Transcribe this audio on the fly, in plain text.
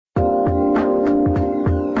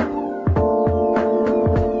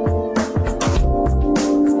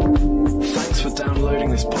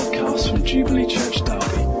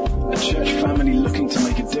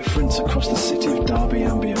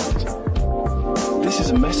is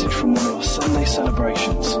a message from one of our Sunday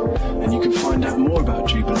celebrations, and you can find out more about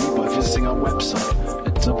Jubilee by visiting our website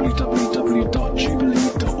at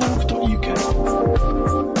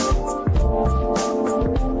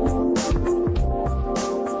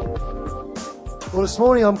www.jubilee.org.uk. Well, this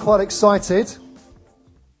morning I'm quite excited.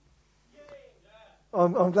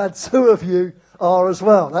 I'm glad two of you are as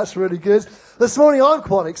well. That's really good. This morning I'm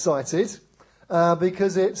quite excited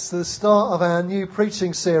because it's the start of our new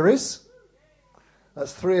preaching series.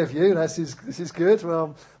 That's three of you. This is good.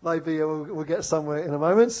 Well, maybe we'll get somewhere in a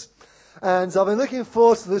moment. And I've been looking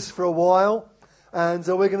forward to this for a while. And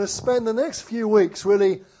we're going to spend the next few weeks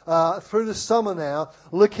really through the summer now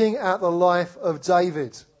looking at the life of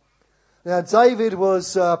David. Now, David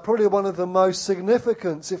was probably one of the most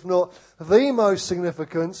significant, if not the most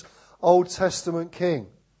significant, Old Testament king.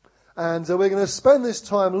 And we're going to spend this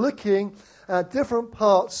time looking at different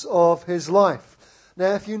parts of his life.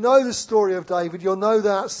 Now, if you know the story of David, you'll know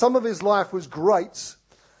that some of his life was great,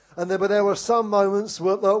 but there were some moments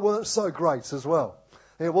that weren't so great as well.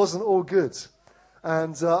 It wasn't all good.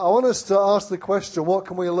 And I want us to ask the question, what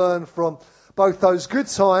can we learn from both those good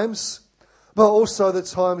times, but also the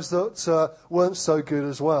times that weren't so good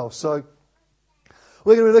as well? So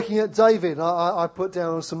we're going to be looking at David. I put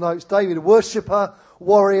down on some notes, David, worshipper,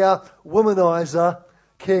 warrior, womanizer,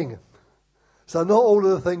 king. So not all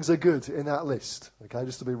of the things are good in that list, okay,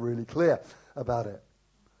 just to be really clear about it.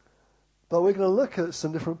 But we're going to look at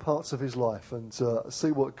some different parts of his life and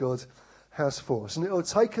see what God has for us. And it will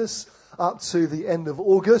take us up to the end of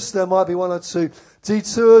August. There might be one or two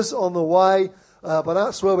detours on the way, but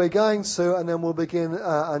that's where we're going to, and then we'll begin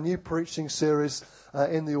a new preaching series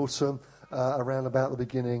in the autumn around about the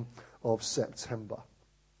beginning of September.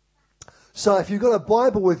 So if you've got a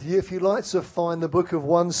Bible with you, if you'd like to find the book of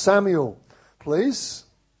 1 Samuel, please.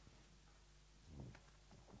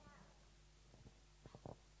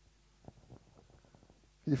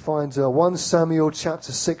 You find 1 Samuel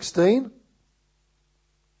chapter 16.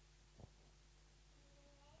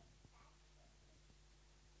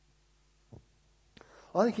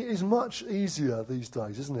 I think it is much easier these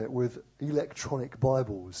days, isn't it, with electronic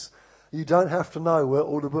Bibles. You don't have to know where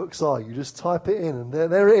all the books are. You just type it in and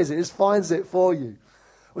there it is. It just finds it for you.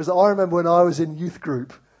 I remember when I was in youth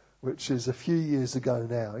group, which is a few years ago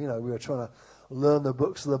now, we were trying to learn the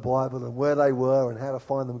books of the Bible and where they were and how to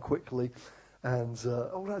find them quickly. And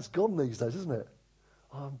all that's gone these days, isn't it?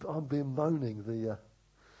 I'm bemoaning the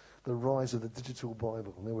rise of the digital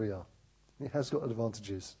Bible. And there we are. It has got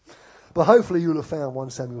advantages. But hopefully you'll have found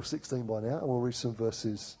 1 Samuel 16 by now, and we'll read some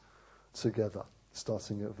verses together,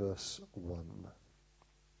 starting at verse 1.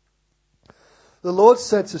 The Lord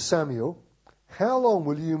said to Samuel, "How long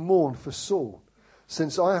will you mourn for Saul,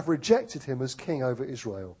 since I have rejected him as king over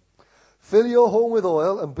Israel? Fill your horn with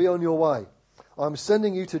oil and be on your way. I am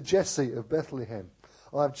sending you to Jesse of Bethlehem.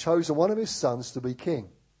 I have chosen one of his sons to be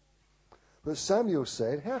king." But Samuel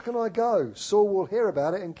said, "How can I go? Saul will hear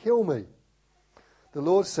about it and kill me." The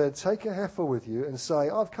Lord said, "Take a heifer with you and say,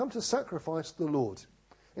 'I've come to sacrifice to the Lord.'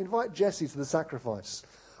 Invite Jesse to the sacrifice,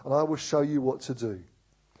 and I will show you what to do.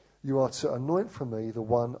 You are to anoint for me the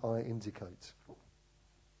one I indicate."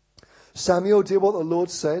 Samuel did what the Lord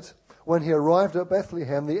said. When he arrived at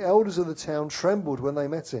Bethlehem, the elders of the town trembled when they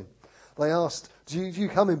met him. They asked, do you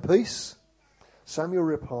come in peace?" Samuel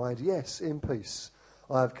replied, "Yes, in peace.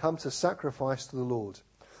 I have come to sacrifice to the Lord.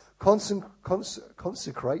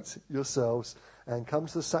 Consecrate yourselves and come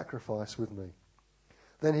to the sacrifice with me."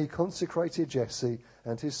 Then he consecrated Jesse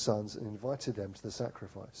and his sons and invited them to the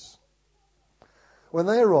sacrifice. When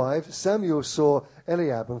they arrived, Samuel saw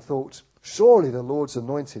Eliab and thought, "Surely the Lord's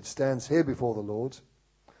anointed stands here before the Lord."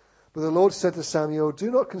 But the Lord said to Samuel,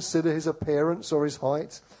 "Do not consider his appearance or his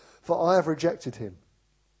height, for I have rejected him.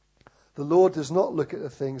 The Lord does not look at the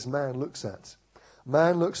things man looks at.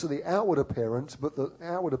 Man looks at the outward appearance, but the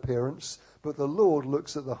Lord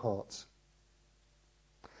looks at the heart."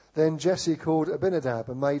 Then Jesse called Abinadab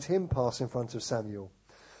and made him pass in front of Samuel.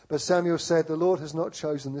 But Samuel said, "The Lord has not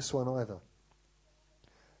chosen this one either."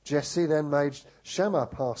 Jesse then made Shammah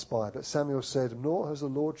pass by, but Samuel said, "Nor has the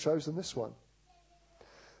Lord chosen this one."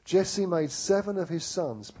 Jesse made 7 of his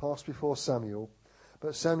sons pass before Samuel,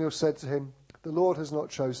 but Samuel said to him, "The Lord has not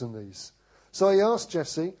chosen these." So he asked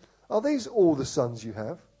Jesse, "Are these all the sons you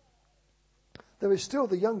have?" "There is still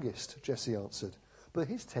the youngest," Jesse answered, "but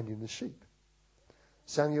he's tending the sheep."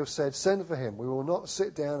 Samuel said, "Send for him. We will not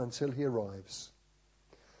sit down until he arrives."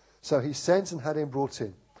 So he sent and had him brought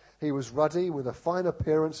in. He was ruddy, with a fine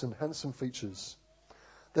appearance and handsome features.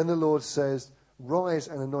 Then the Lord says, "Rise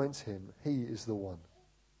and anoint him. He is the one."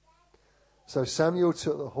 So Samuel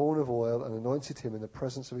took the horn of oil and anointed him in the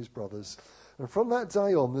presence of his brothers. And from that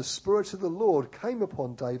day on, the Spirit of the Lord came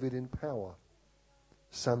upon David in power.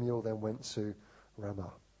 Samuel then went to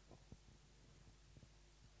Ramah.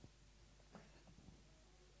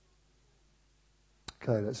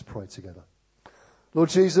 Okay, let's pray together. Lord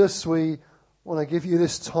Jesus, we want to give you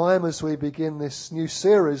this time as we begin this new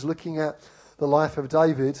series looking at the life of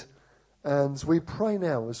David. And we pray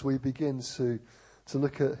now as we begin to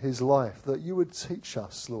look at his life that you would teach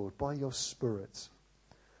us, Lord, by your Spirit.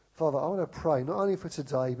 Father, I want to pray not only for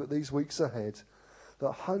today but these weeks ahead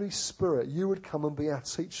that Holy Spirit, you would come and be our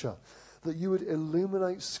teacher, that you would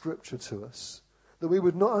illuminate Scripture to us, that we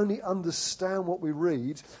would not only understand what we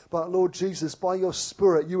read, but Lord Jesus, by your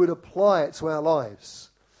Spirit, you would apply it to our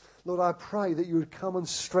lives. Lord, I pray that you would come and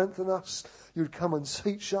strengthen us, you would come and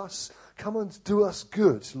teach us, come and do us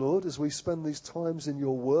good, Lord, as we spend these times in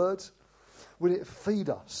your word. Would it feed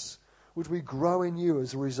us? Would we grow in you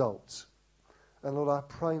as a result? And Lord, I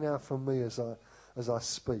pray now for me as I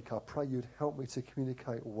speak, I pray you'd help me to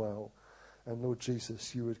communicate well. And Lord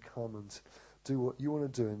Jesus, you would come and do what you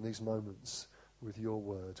want to do in these moments with your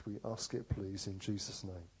word. We ask it, please, in Jesus'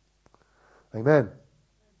 name. Amen.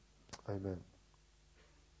 Amen.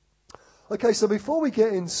 Okay, so before we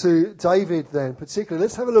get into David then, particularly,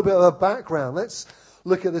 let's have a little bit of a background. Let's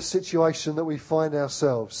look at the situation that we find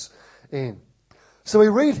ourselves in. So we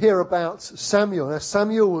read here about Samuel. Now,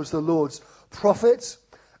 Samuel was the Lord's prophet,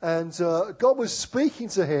 and God was speaking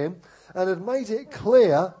to him and had made it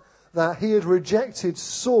clear that he had rejected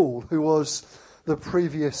Saul, who was the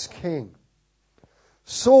previous king.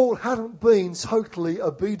 Saul hadn't been totally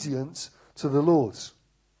obedient to the Lord.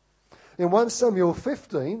 In 1 Samuel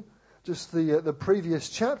 15, just the previous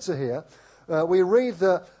chapter here, we read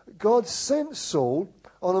that God sent Saul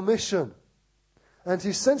on a mission. And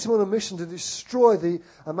he sent him on a mission to destroy the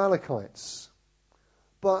Amalekites.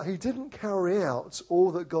 But he didn't carry out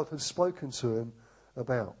all that God had spoken to him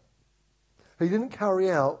about. He didn't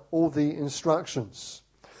carry out all the instructions.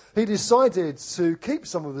 He decided to keep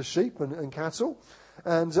some of the sheep and cattle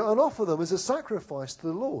and offer them as a sacrifice to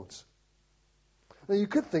the Lord. Now you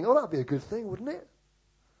could think, oh, that'd be a good thing, wouldn't it?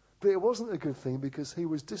 But it wasn't a good thing because he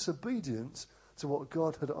was disobedient to what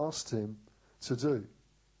God had asked him to do.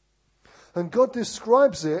 And God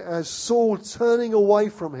describes it as Saul turning away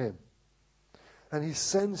from him. And he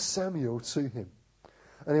sends Samuel to him.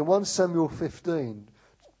 And in 1 Samuel 15,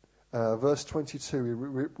 verse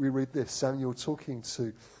 22, we read this, Samuel talking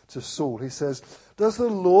to Saul. He says, "Does the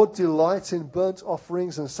Lord delight in burnt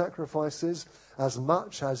offerings and sacrifices as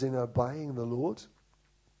much as in obeying the Lord?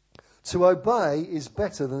 To obey is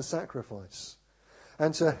better than sacrifice,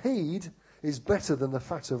 and to heed is better than the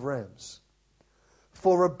fat of rams.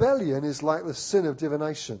 For rebellion is like the sin of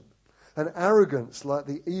divination, and arrogance like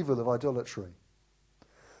the evil of idolatry.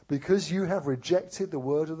 Because you have rejected the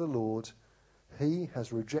word of the Lord, he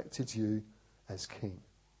has rejected you as king."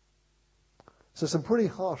 So some pretty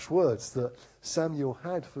harsh words that Samuel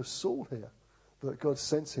had for Saul here, that God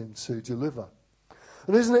sent him to deliver.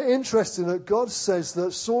 And isn't it interesting that God says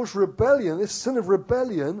that Saul's rebellion, this sin of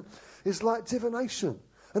rebellion, is like divination,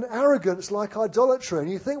 and arrogance like idolatry. And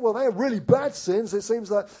you think, well, they're really bad sins. It seems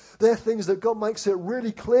like they're things that God makes it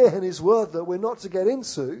really clear in his word that we're not to get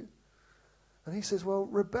into. And he says, well,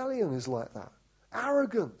 rebellion is like that.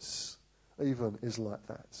 Arrogance even is like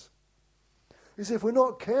that. You see, if we're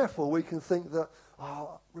not careful, we can think that,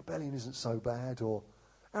 rebellion isn't so bad, or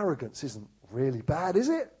arrogance isn't really bad, is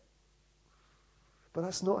it? But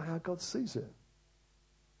that's not how God sees it.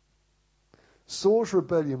 Saul's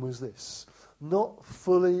rebellion was this: not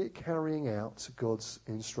fully carrying out God's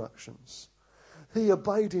instructions. He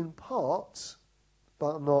obeyed in part,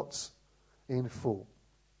 but not in full.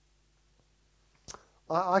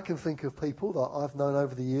 I can think of people that I've known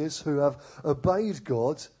over the years who have obeyed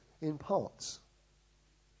God in parts.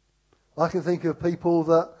 I can think of people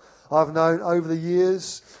that I've known over the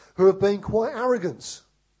years who have been quite arrogant.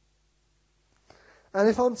 And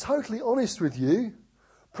if I'm totally honest with you,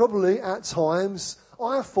 probably at times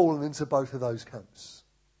I have fallen into both of those camps.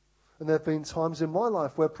 And there have been times in my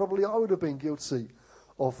life where probably I would have been guilty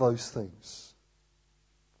of those things.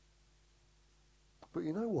 But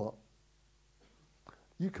you know what?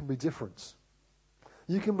 You can be different.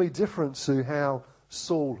 You can be different to how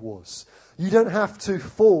Saul was. You don't have to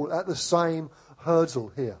fall at the same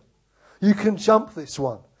hurdle here. You can jump this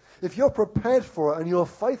one. If you're prepared for it and you're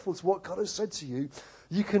faithful to what God has said to you,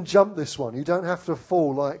 you can jump this one. You don't have to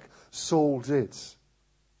fall like Saul did.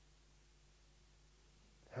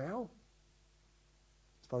 How?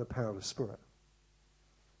 It's by the power of the Spirit.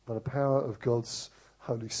 By the power of God's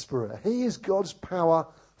Holy Spirit. He is God's power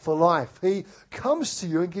for life. He comes to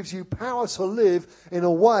you and gives you power to live in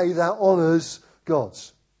a way that honours God.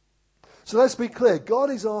 So let's be clear. God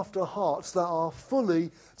is after hearts that are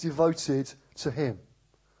fully devoted to him.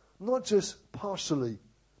 Not just partially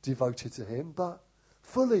devoted to him, but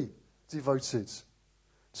fully devoted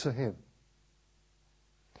to him.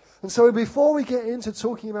 And so before we get into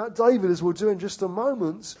talking about David, as we'll do in just a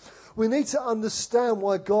moment, we need to understand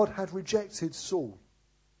why God had rejected Saul.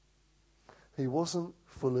 He wasn't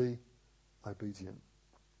fully obedient.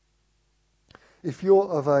 If you're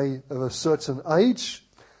of a certain age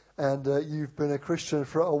and you've been a Christian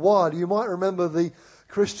for a while, you might remember the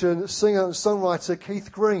Christian singer and songwriter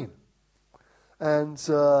Keith Green. And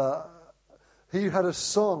he had a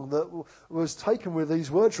song that was taken with these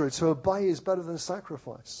words, really, to obey is better than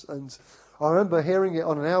sacrifice. And I remember hearing it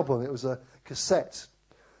on an album. It was a cassette.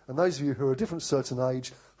 And those of you who are a different certain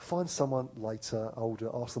age, find someone later, older,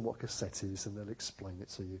 ask them what cassette is, and they'll explain it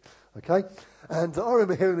to you. Okay? And I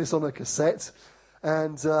remember hearing this on a cassette,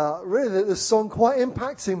 and really the song quite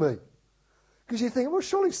impacting me. Because you think, well,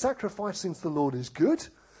 surely sacrificing to the Lord is good.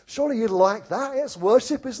 Surely he'd like that. It's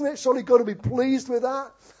worship, isn't it? Surely God will be pleased with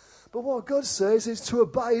that. But what God says is to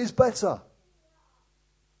obey is better.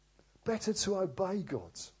 Better to obey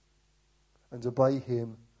God and obey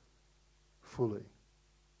him fully.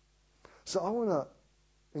 So I want to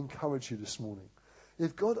encourage you this morning.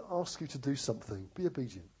 If God asks you to do something, be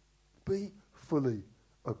obedient. Be fully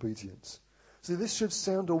obedient. See, this should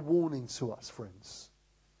sound a warning to us, friends.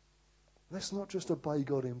 Let's not just obey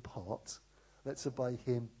God in part. Let's obey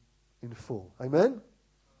him in full. Amen?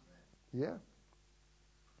 Yeah.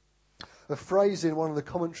 A phrase in one of the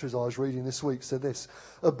commentaries I was reading this week said this: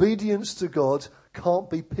 obedience to God can't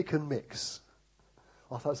be pick and mix.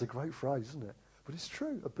 I thought it's a great phrase, isn't it? But it's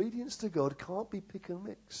true. Obedience to God can't be pick and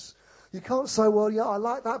mix. You can't say, well, yeah, I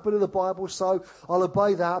like that bit of the Bible, so I'll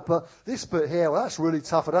obey that, but this bit here, well, that's really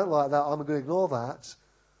tough. I don't like that. I'm going to ignore that.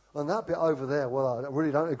 And that bit over there, well, I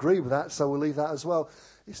really don't agree with that, so we'll leave that as well.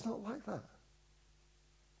 It's not like that.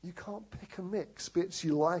 You can't pick and mix bits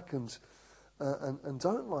you like and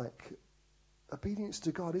don't like. Obedience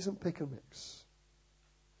to God isn't pick and mix.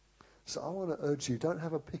 So I want to urge you, don't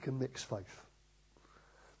have a pick and mix faith,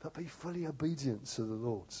 but be fully obedient to the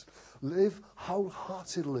Lord. Live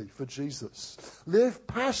wholeheartedly for Jesus. Live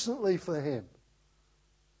passionately for him.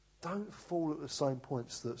 Don't fall at the same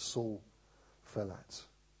points that Saul fell at.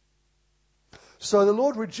 So the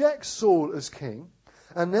Lord rejects Saul as king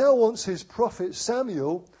and now wants his prophet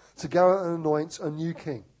Samuel to go out and anoint a new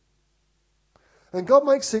king. And God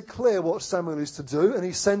makes it clear what Samuel is to do, and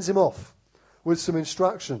he sends him off with some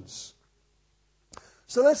instructions.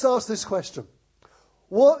 So let's ask this question.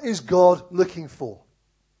 What is God looking for?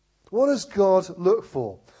 What does God look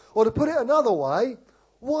for? Or to put it another way,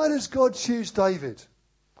 why does God choose David?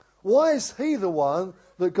 Why is he the one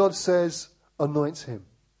that God says anoints him?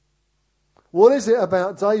 What is it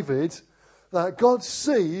about David that God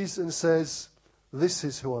sees and says, this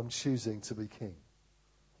is who I'm choosing to be king?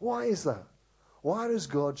 Why is that? Why does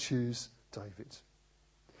God choose David?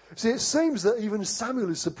 See, it seems that even Samuel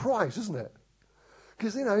is surprised, isn't it?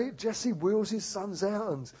 Because, Jesse wheels his sons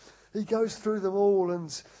out and he goes through them all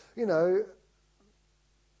and,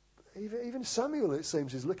 even Samuel, it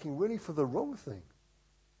seems, is looking really for the wrong thing.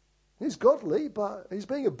 He's godly, but he's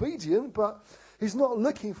being obedient, but he's not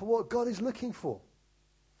looking for what God is looking for.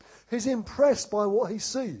 He's impressed by what he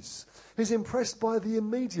sees. He's impressed by the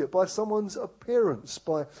immediate, by someone's appearance,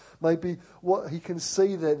 by maybe what he can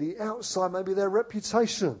see there, the outside, maybe their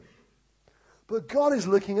reputation. But God is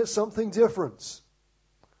looking at something different.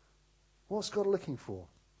 What's God looking for?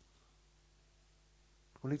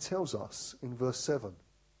 Well, he tells us in verse 7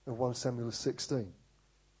 of 1 Samuel 16.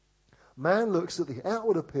 Man looks at the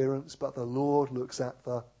outward appearance, but the Lord looks at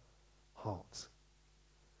the heart.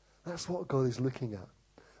 That's what God is looking at.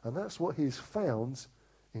 And that's what he's found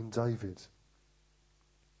in David.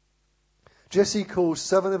 Jesse calls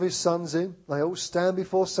 7 of his sons in. They all stand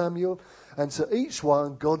before Samuel. And to each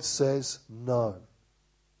one, God says no.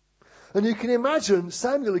 And you can imagine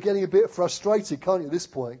Samuel getting a bit frustrated, can't you, at this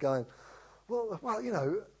point, going, well,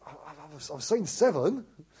 I've seen 7,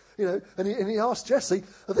 and he asked Jesse,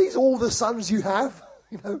 are these all the sons you have?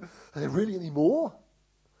 Are there really any more?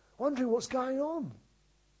 Wondering what's going on.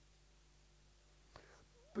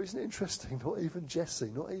 But isn't it interesting, not even Jesse,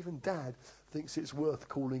 not even Dad, thinks it's worth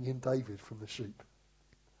calling in David from the sheep.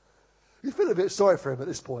 You feel a bit sorry for him at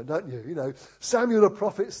this point, don't you? Samuel the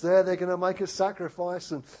prophet's there, they're going to make a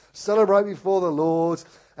sacrifice and celebrate before the Lord.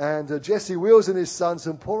 And Jesse wheels in his sons,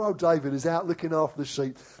 and poor old David is out looking after the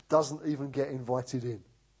sheep, doesn't even get invited in.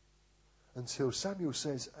 until Samuel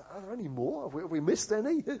says, are there any more? Have we missed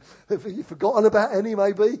any? Have you forgotten about any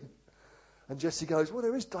maybe? And Jesse goes, well,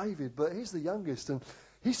 there is David, but he's the youngest and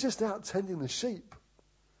he's just out tending the sheep.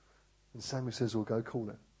 And Samuel says, well, go call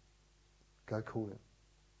him. Go call him.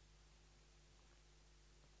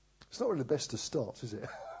 It's not really the best of starts, is it?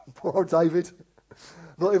 Poor old David.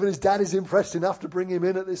 Not even his dad is impressed enough to bring him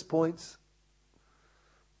in at this point.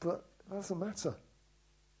 But it doesn't matter.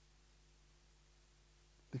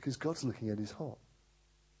 Because God's looking at his heart.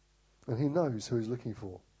 And he knows who he's looking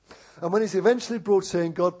for. And when he's eventually brought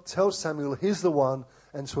in, God tells Samuel he's the one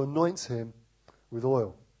and to anoint him with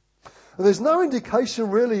oil. And there's no indication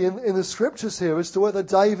really in the scriptures here as to whether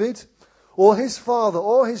David or his father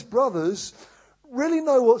or his brothers really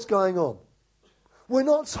know what's going on. We're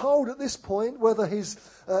not told at this point whether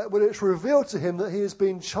it's revealed to him that he has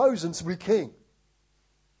been chosen to be king,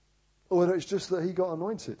 or whether it's just that he got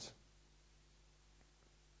anointed.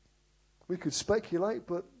 We could speculate,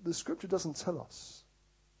 but the scripture doesn't tell us.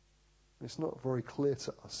 It's not very clear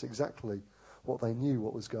to us exactly what they knew,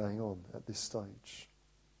 what was going on at this stage.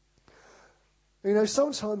 You know,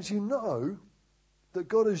 sometimes you know that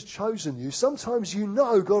God has chosen you. Sometimes you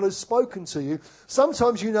know God has spoken to you.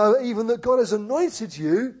 Sometimes you know even that God has anointed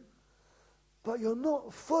you, but you're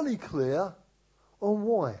not fully clear on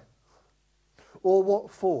why, or what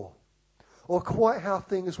for, or quite how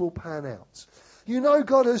things will pan out. You know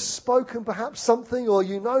God has spoken perhaps something, or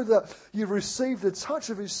you know that you've received a touch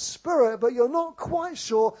of his Spirit, but you're not quite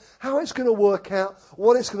sure how it's going to work out,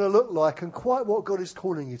 what it's going to look like, and quite what God is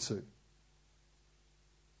calling you to.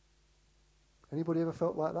 Anybody ever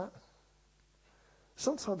felt like that?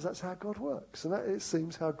 Sometimes that's how God works, and that, it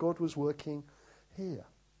seems, how God was working here.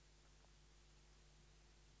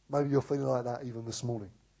 Maybe you're feeling like that even this morning.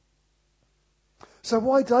 So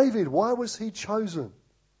why David? Why was he chosen?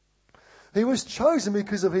 He was chosen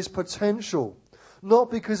because of his potential, not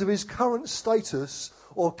because of his current status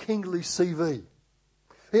or kingly CV.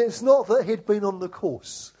 It's not that he'd been on the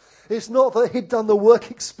course. It's not that he'd done the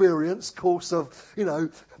work experience course of,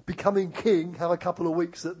 becoming king, have a couple of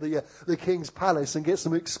weeks at the king's palace and get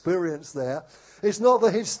some experience there. It's not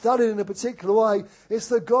that he'd studied in a particular way. It's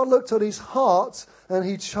that God looked at his heart and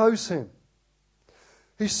he chose him.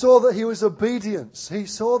 He saw that he was obedient. He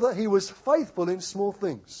saw that he was faithful in small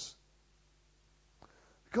things.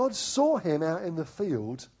 God saw him out in the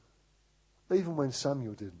field even when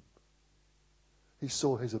Samuel didn't. He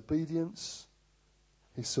saw his obedience.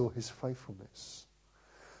 He saw his faithfulness.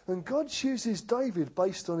 And God chooses David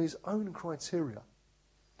based on his own criteria.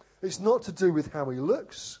 It's not to do with how he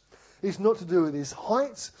looks. It's not to do with his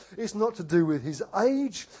height. It's not to do with his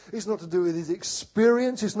age. It's not to do with his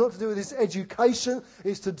experience. It's not to do with his education.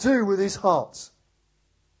 It's to do with his heart.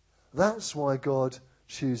 That's why God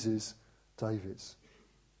chooses David.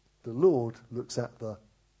 The Lord looks at the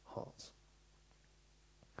heart.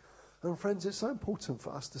 And friends, it's so important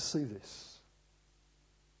for us to see this.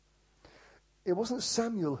 It wasn't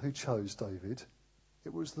Samuel who chose David,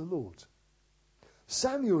 it was the Lord.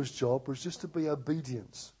 Samuel's job was just to be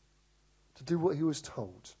obedient, to do what he was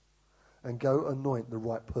told, and go anoint the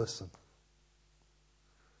right person.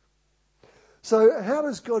 So how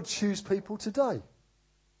does God choose people today?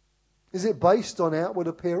 Is it based on outward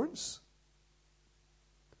appearance?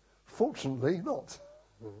 Fortunately not.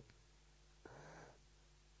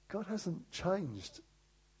 God hasn't changed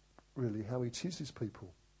really how he chooses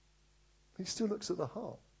people. He still looks at the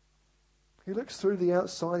heart. He looks through the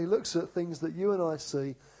outside. He looks at things that you and I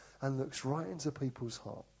see and looks right into people's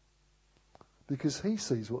heart. Because he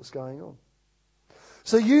sees what's going on.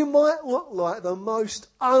 So you might look like the most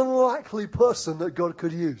unlikely person that God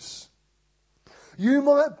could use. You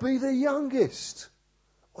might be the youngest.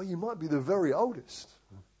 Or you might be the very oldest.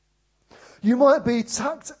 You might be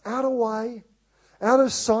tucked out away, out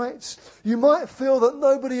of sight. You might feel that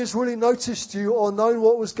nobody has really noticed you or known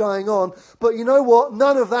what was going on. But you know what?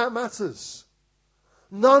 None of that matters.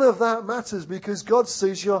 None of that matters because God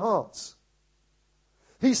sees your heart.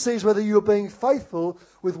 He sees whether you're being faithful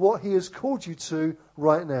with what he has called you to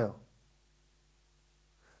right now.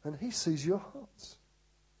 And he sees your heart.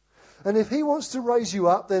 And if he wants to raise you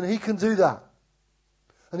up, then he can do that.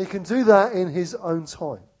 And he can do that in his own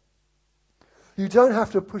time. You don't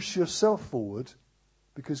have to push yourself forward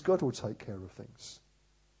because God will take care of things.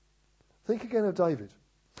 Think again of David.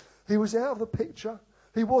 He was out of the picture.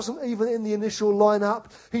 He wasn't even in the initial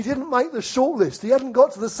lineup. He didn't make the shortlist. He hadn't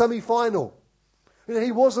got to the semi-final.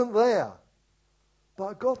 He wasn't there.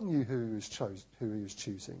 But God knew who he was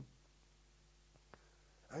choosing.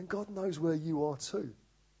 And God knows where you are too.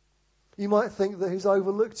 You might think that he's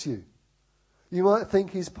overlooked you. You might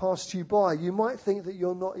think he's passed you by. You might think that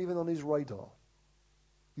you're not even on his radar.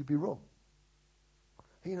 You'd be wrong.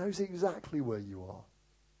 He knows exactly where you are.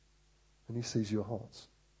 And he sees your hearts.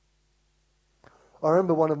 I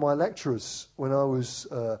remember one of my lecturers when I was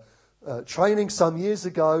training some years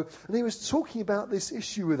ago, and he was talking about this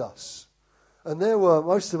issue with us. And there were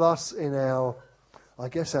most of us in our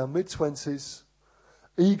mid-20s,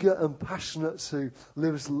 eager and passionate to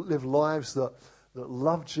live lives that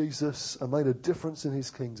loved Jesus and made a difference in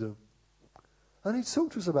his kingdom. And he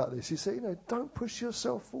talked to us about this. He said, don't push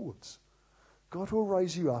yourself forwards. God will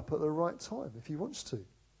raise you up at the right time if he wants to.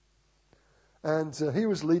 And he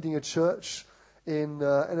was leading a church in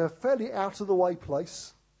a fairly out-of-the-way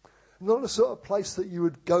place. Not the sort of place that you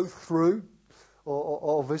would go through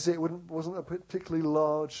or visit. It wasn't a particularly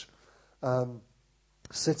large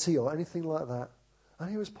city or anything like that. And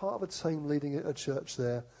he was part of a team leading a church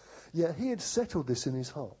there. Yet he had settled this in his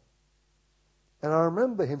heart. And I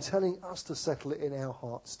remember him telling us to settle it in our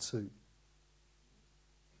hearts too.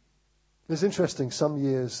 It's interesting, some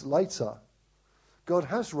years later, God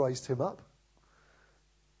has raised him up.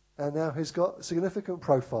 And now he's got a significant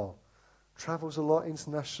profile. Travels a lot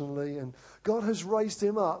internationally. And God has raised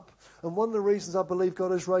him up. And one of the reasons I believe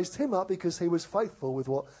God has raised him up, because he was faithful with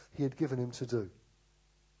what he had given him to do.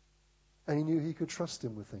 And he knew he could trust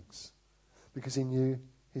him with things. Because he knew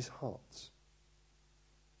his heart.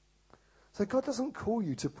 So God doesn't call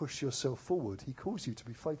you to push yourself forward. He calls you to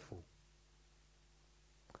be faithful.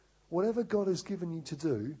 Whatever God has given you to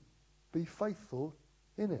do, be faithful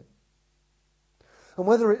in it. And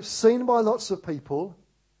whether it's seen by lots of people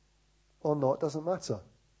or not, doesn't matter.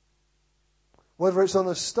 Whether it's on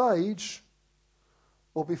a stage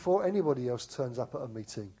or before anybody else turns up at a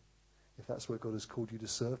meeting, if that's where God has called you to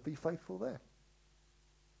serve, be faithful there.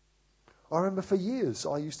 I remember for years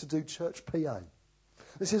I used to do church PA.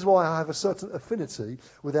 This is why I have a certain affinity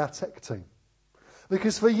with our tech team.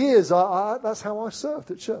 Because for years, that's how I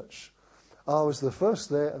served at church. I was the first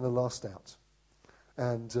there and the last out.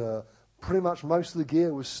 And pretty much most of the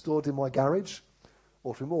gear was stored in my garage,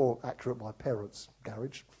 or to be more accurate, my parents'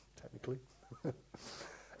 garage, technically.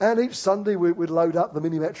 And each Sunday we'd load up the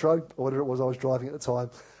Mini Metro, or whatever it was I was driving at the time,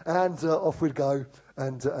 and off we'd go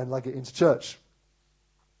and lug it into church.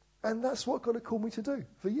 And that's what God had called me to do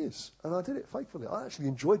for years. And I did it faithfully. I actually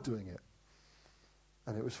enjoyed doing it.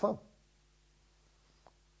 And it was fun.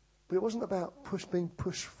 But it wasn't about being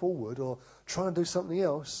pushed forward or trying to do something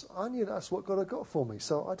else. I knew that's what God had got for me,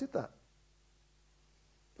 so I did that.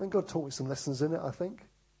 And God taught me some lessons in it, I think.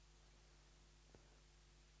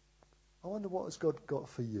 I wonder, what has God got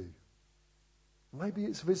for you? Maybe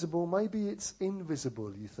it's visible, maybe it's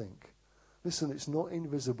invisible, you think. Listen, it's not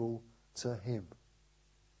invisible to him.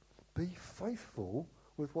 Be faithful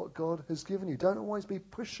with what God has given you. Don't always be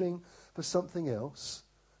pushing for something else.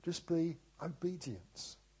 Just be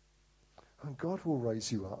obedient. And God will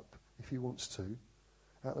raise you up, if he wants to,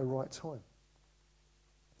 at the right time.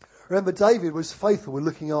 Remember, David was faithful with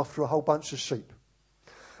looking after a whole bunch of sheep.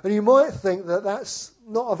 And you might think that that's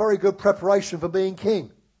not a very good preparation for being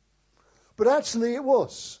king. But actually it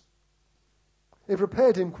was. It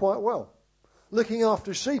prepared him quite well. Looking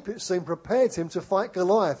after sheep, it seemed, prepared him to fight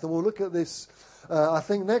Goliath. And we'll look at this, I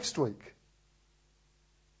think, next week.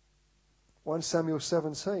 1 Samuel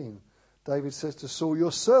 17, David says to Saul,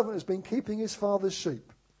 "Your servant has been keeping his father's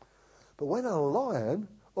sheep. But when a lion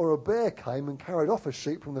or a bear came and carried off a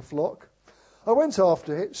sheep from the flock, I went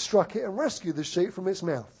after it, struck it, and rescued the sheep from its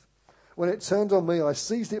mouth. When it turned on me, I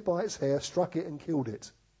seized it by its hair, struck it, and killed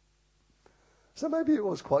it." So maybe it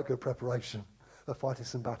was quite good preparation for fighting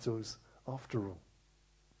some battles after all.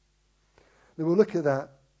 Then we'll look at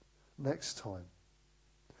that next time.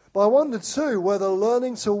 But I wonder too whether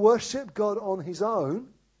learning to worship God on his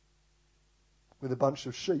own with a bunch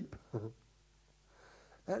of sheep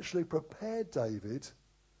actually prepared David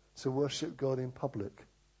to worship God in public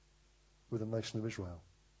with the nation of Israel.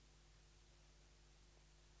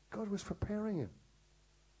 God was preparing him.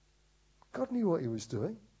 God knew what he was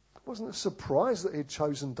doing. It wasn't a surprise that he'd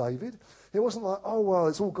chosen David. It wasn't like, oh, well,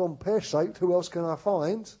 it's all gone pear-shaped. Who else can I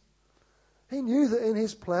find? He knew that in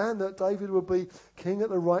his plan that David would be king at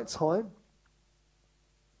the right time.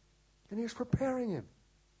 And he was preparing him.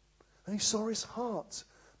 And he saw his heart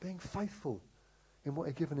being faithful in what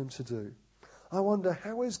he'd given him to do. I wonder,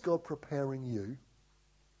 how is God preparing you?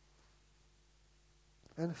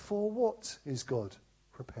 And for what is God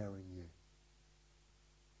preparing you?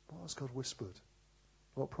 What has God whispered?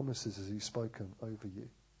 What promises has he spoken over you?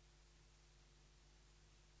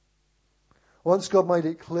 Once God made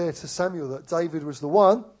it clear to Samuel that David was the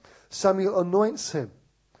one, Samuel anoints him.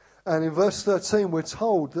 And in verse 13, we're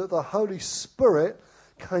told that the Holy Spirit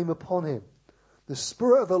came upon him. The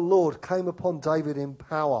Spirit of the Lord came upon David in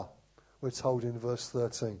power, we're told in verse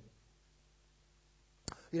 13.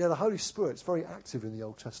 You know, the Holy Spirit's very active in the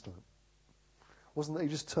Old Testament. It wasn't that he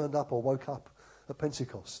just turned up or woke up at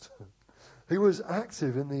Pentecost. He was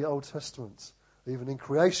active in the Old Testament, even in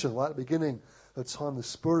creation, right at the beginning of time. The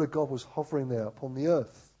Spirit of God was hovering there upon the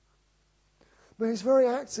earth. But he's very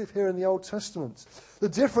active here in the Old Testament. The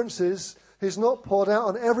difference is he's not poured out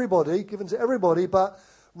on everybody, given to everybody, but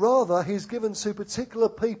rather he's given to particular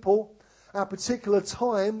people at particular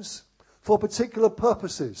times for particular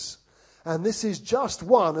purposes. And this is just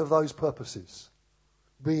one of those purposes,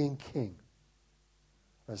 being king,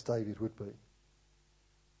 as David would be.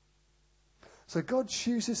 So God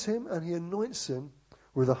chooses him and he anoints him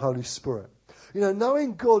with the Holy Spirit. You know,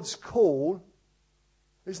 knowing God's call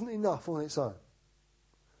isn't enough on its own.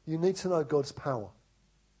 You need to know God's power.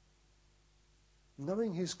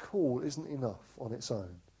 Knowing his call isn't enough on its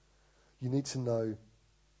own. You need to know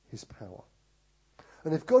his power.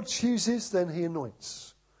 And if God chooses, then he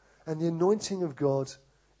anoints. And the anointing of God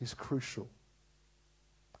is crucial.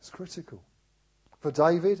 It's critical. For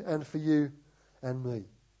David and for you and me.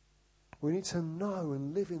 We need to know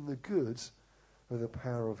and live in the good of the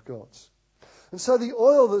power of God. And so the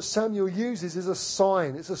oil that Samuel uses is a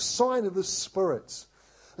sign. It's a sign of the Spirit.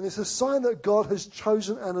 And it's a sign that God has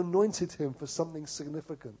chosen and anointed him for something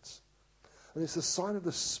significant. And it's a sign of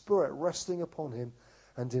the Spirit resting upon him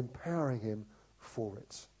and empowering him for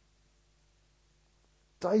it.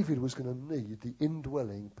 David was going to need the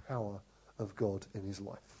indwelling power of God in his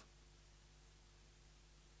life.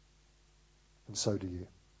 And so do you.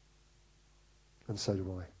 And so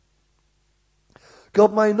do I.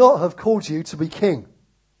 God may not have called you to be king,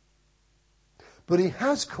 but he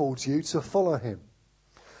has called you to follow him.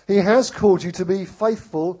 He has called you to be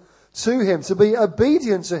faithful to him, to be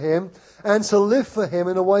obedient to him, and to live for him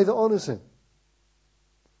in a way that honours him.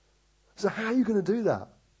 So how are you going to do that?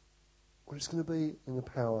 Well, it's going to be in the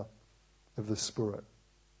power of the Spirit.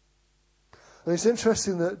 And it's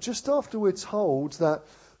interesting that just after we're told that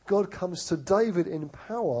God comes to David in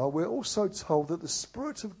power, we're also told that the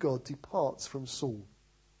Spirit of God departs from Saul.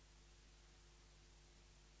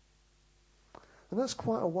 And that's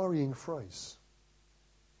quite a worrying phrase.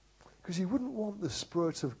 Because you wouldn't want the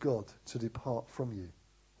Spirit of God to depart from you,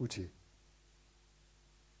 would you?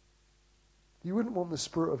 You wouldn't want the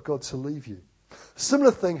Spirit of God to leave you.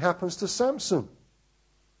 Similar thing happens to Samson.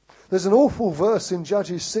 There's an awful verse in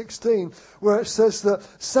Judges 16 where it says that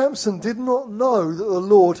Samson did not know that the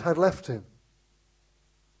Lord had left him.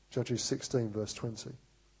 Judges 16 verse 20.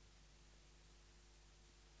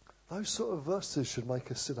 Those sort of verses should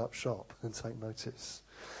make us sit up sharp and take notice.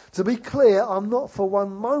 To be clear, I'm not for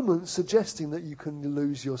one moment suggesting that you can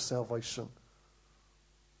lose your salvation.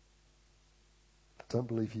 I don't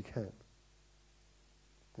believe you can.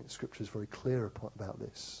 I think Scripture is very clear about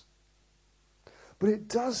this. But it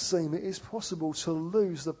does seem it is possible to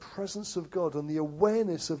lose the presence of God and the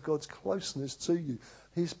awareness of God's closeness to you,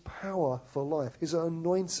 his power for life, his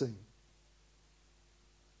anointing.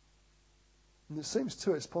 And it seems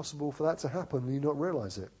too it's possible for that to happen and you not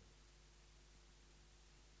realise it.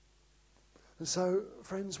 And so,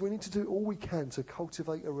 friends, we need to do all we can to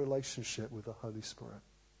cultivate a relationship with the Holy Spirit.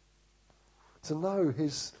 To know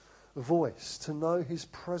his voice, to know his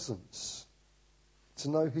presence,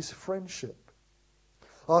 to know his friendship.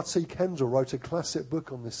 R.T. Kendall wrote a classic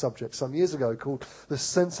book on this subject some years ago called The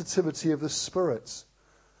Sensitivity of the Spirit.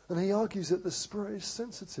 And he argues that the Spirit is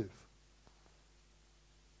sensitive.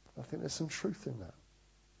 I think there's some truth in that.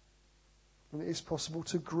 And it is possible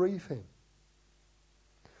to grieve him.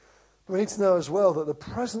 We need to know as well that the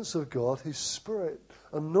presence of God, his Spirit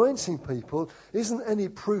anointing people, isn't any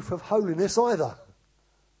proof of holiness either.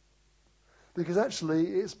 Because actually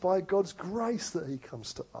it's by God's grace that he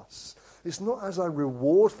comes to us. It's not as a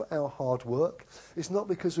reward for our hard work. It's not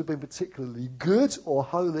because we've been particularly good or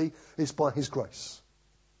holy. It's by his grace.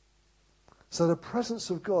 So the presence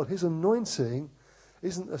of God, his anointing,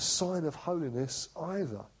 isn't a sign of holiness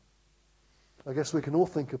either. I guess we can all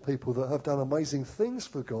think of people that have done amazing things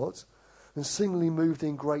for God and seemingly moved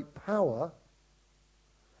in great power,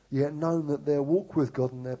 yet known that their walk with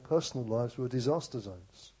God and their personal lives were disaster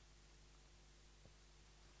zones.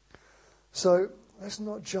 So let's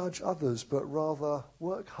not judge others, but rather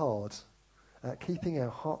work hard at keeping our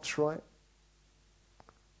hearts right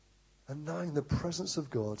and knowing the presence of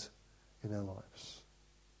God in our lives.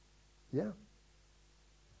 Yeah?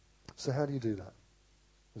 So how do you do that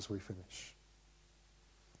as we finish?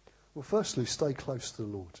 Well, firstly, stay close to the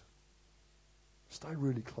Lord. Stay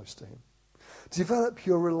really close to him. Develop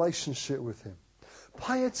your relationship with him.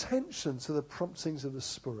 Pay attention to the promptings of the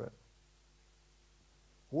Spirit.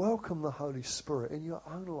 Welcome the Holy Spirit in your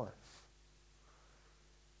own life.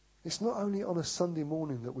 It's not only on a Sunday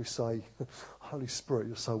morning that we say, Holy Spirit,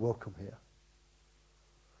 you're so welcome here.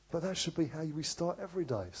 But that should be how we start every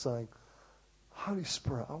day, saying, Holy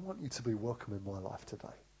Spirit, I want you to be welcome in my life today.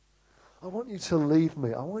 I want you to lead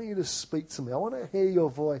me. I want you to speak to me. I want to hear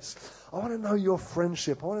your voice. I want to know your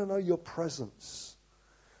friendship. I want to know your presence.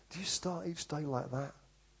 Do you start each day like that?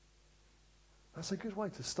 That's a good way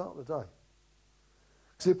to start the day.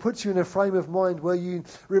 Because it puts you in a frame of mind where you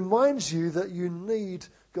reminds you that you need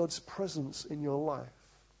God's presence in your life.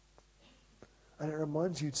 And it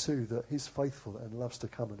reminds you too that he's faithful and loves to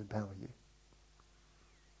come and empower you.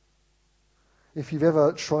 If you've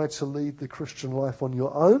ever tried to lead the Christian life on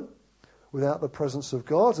your own, without the presence of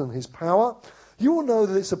God and his power, you will know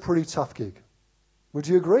that it's a pretty tough gig. Would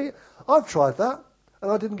you agree? I've tried that, and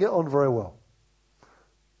I didn't get on very well.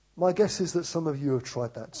 My guess is that some of you have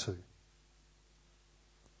tried that too.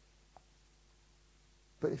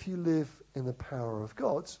 But if you live in the power of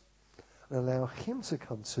God and allow him to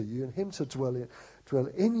come to you and him to dwell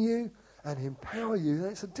in you and empower you,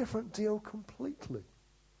 then it's a different deal completely.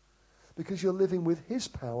 Because you're living with his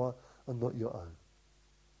power and not your own.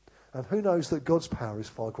 And who knows that God's power is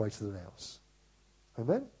far greater than ours.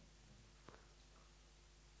 Amen?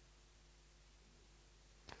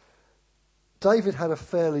 David had a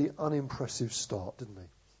fairly unimpressive start, didn't he?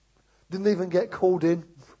 Didn't even get called in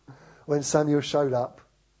when Samuel showed up.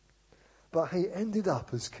 But he ended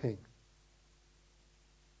up as king.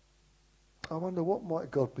 I wonder, what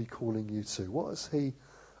might God be calling you to? What has he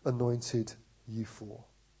anointed you for?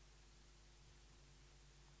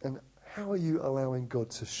 And how are you allowing God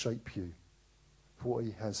to shape you for what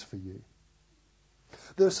he has for you?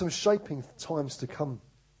 There are some shaping times to come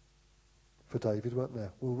for David, weren't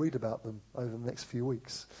there? We'll read about them over the next few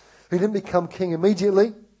weeks. He didn't become king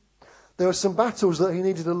immediately. There were some battles that he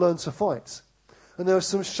needed to learn to fight. And there was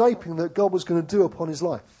some shaping that God was going to do upon his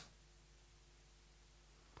life.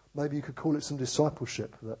 Maybe you could call it some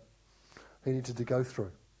discipleship that he needed to go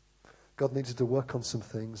through. God needed to work on some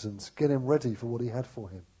things and get him ready for what he had for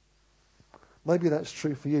him. Maybe that's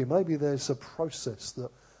true for you. Maybe there's a process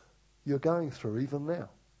that you're going through even now.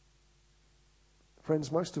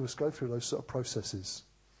 Friends, most of us go through those sort of processes.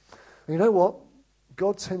 And you know what?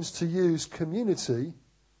 God tends to use community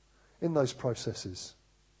in those processes.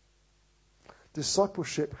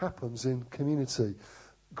 Discipleship happens in community.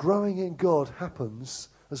 Growing in God happens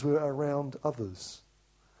as we're around others.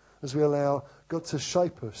 As we allow God to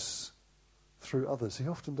shape us through others. He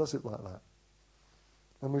often does it like that.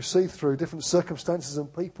 And we see through different circumstances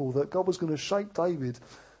and people that God was going to shape David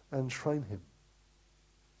and train him.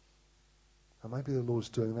 And maybe the Lord's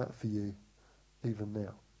doing that for you even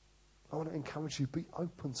now. I want to encourage you, be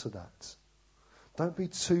open to that. Don't be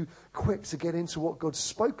too quick to get into what God's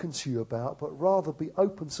spoken to you about, but rather be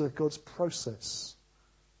open to God's process.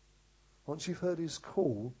 Once you've heard his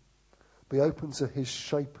call, be open to his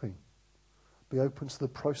shaping. Be open to the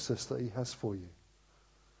process that he has for you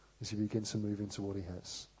as you begin to move into what he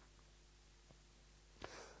has.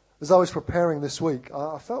 As I was preparing this week,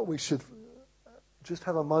 I felt we should just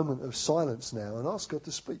have a moment of silence now and ask God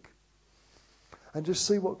to speak. And just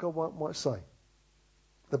see what God might say.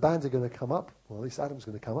 The band are going to come up. Well, at least Adam's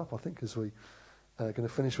going to come up, I think, as we are going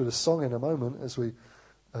to finish with a song in a moment as we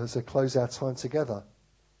close our time together.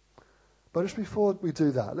 But just before we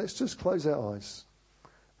do that, let's just close our eyes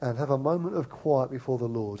and have a moment of quiet before the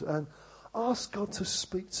Lord and ask God to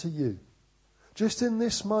speak to you. Just in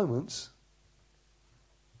this moment.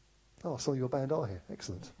 Oh, some of your band are here.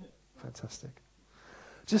 Excellent. Fantastic.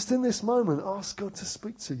 Just in this moment, ask God to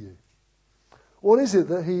speak to you. What is it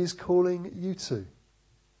that he is calling you to?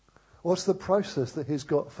 What's the process that he's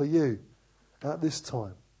got for you at this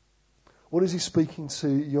time? What is he speaking to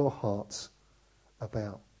your heart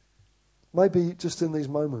about? Maybe just in these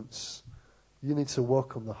moments, you need to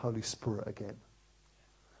welcome the Holy Spirit again.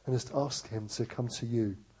 And just ask him to come to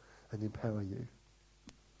you and empower you.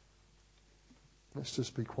 Let's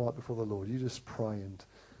just be quiet before the Lord. You just pray and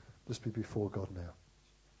just be before God now.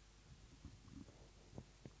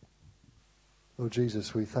 Lord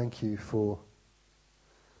Jesus, we thank you for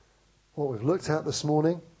what we've looked at this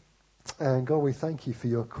morning. And God, we thank you for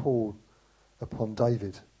your call upon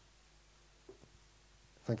David.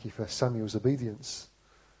 Thank you for Samuel's obedience.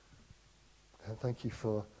 And thank you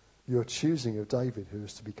for your choosing of David, who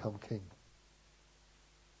is to become king.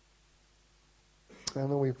 And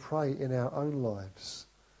Lord, we pray in our own lives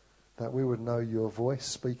that we would know your voice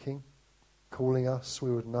speaking, calling us.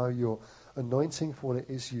 We would know your anointing for what it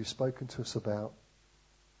is you've spoken to us about.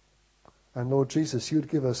 And Lord Jesus, you'd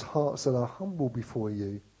give us hearts that are humble before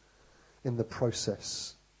you in the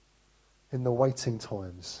process, in the waiting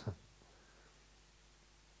times,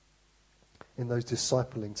 in those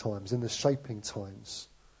discipling times, in the shaping times,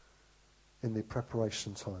 in the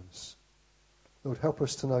preparation times. Lord, help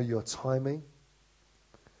us to know your timing.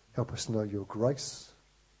 Help us to know your grace.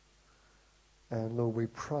 And Lord, we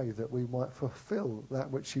pray that we might fulfill that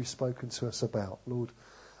which you've spoken to us about. Lord,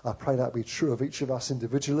 I pray that be true of each of us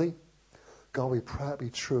individually. God, we pray it be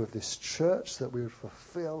true of this church, that we would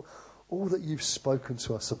fulfill all that you've spoken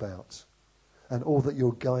to us about and all that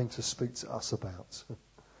you're going to speak to us about.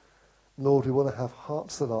 Lord, we want to have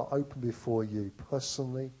hearts that are open before you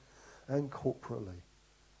personally and corporately,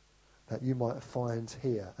 that you might find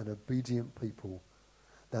here an obedient people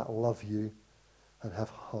that love you and have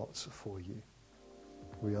hearts for you.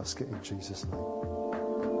 We ask it in Jesus' name.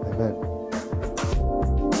 Amen.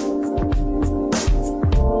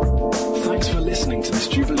 Thanks for listening to this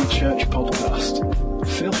Jubilee Church podcast.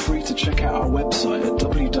 Feel free to check out our website at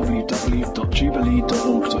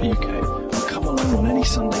www.jubilee.org.uk